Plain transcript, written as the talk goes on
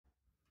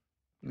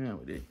No,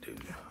 we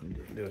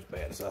didn't do as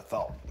bad as I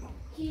thought.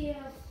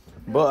 Yeah.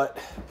 But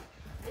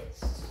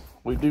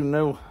we do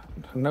no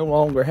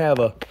longer have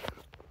a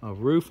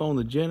roof on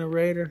the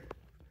generator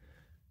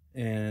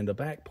and the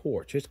back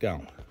porch. It's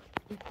gone.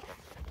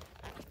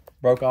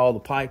 Broke all the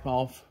pipe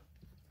off.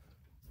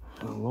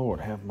 Oh, Lord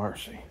have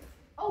mercy.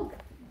 Oh,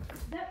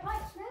 that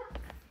pipe snapped?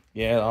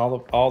 Yeah,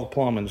 all the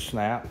plumbing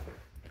snapped.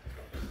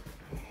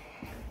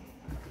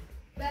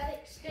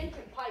 That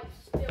extension pipe's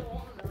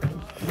still on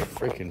there.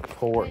 Freaking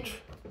porch.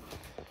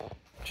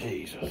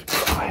 Jesus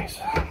Christ.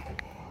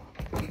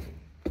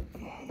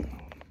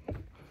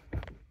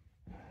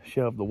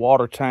 Shove the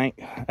water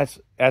tank.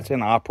 That's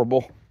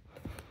inoperable.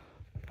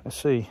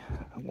 Let's see.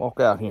 Walk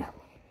out here.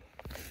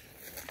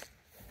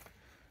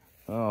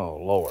 Oh,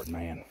 Lord,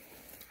 man.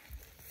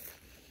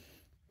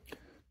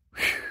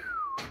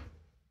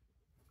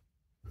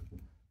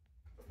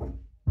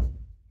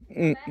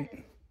 Well,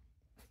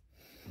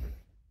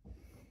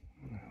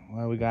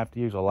 we're going to have to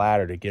use a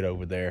ladder to get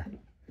over there.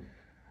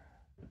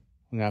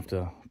 We're going to have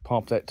to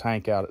pump that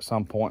tank out at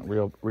some point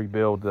and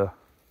rebuild the...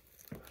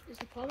 Is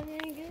the plumbing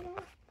any good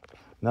on?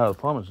 No, the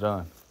plumbing's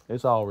done.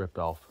 It's all ripped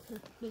off.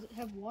 Does it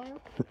have water?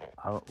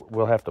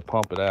 We'll have to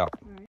pump it out. All right.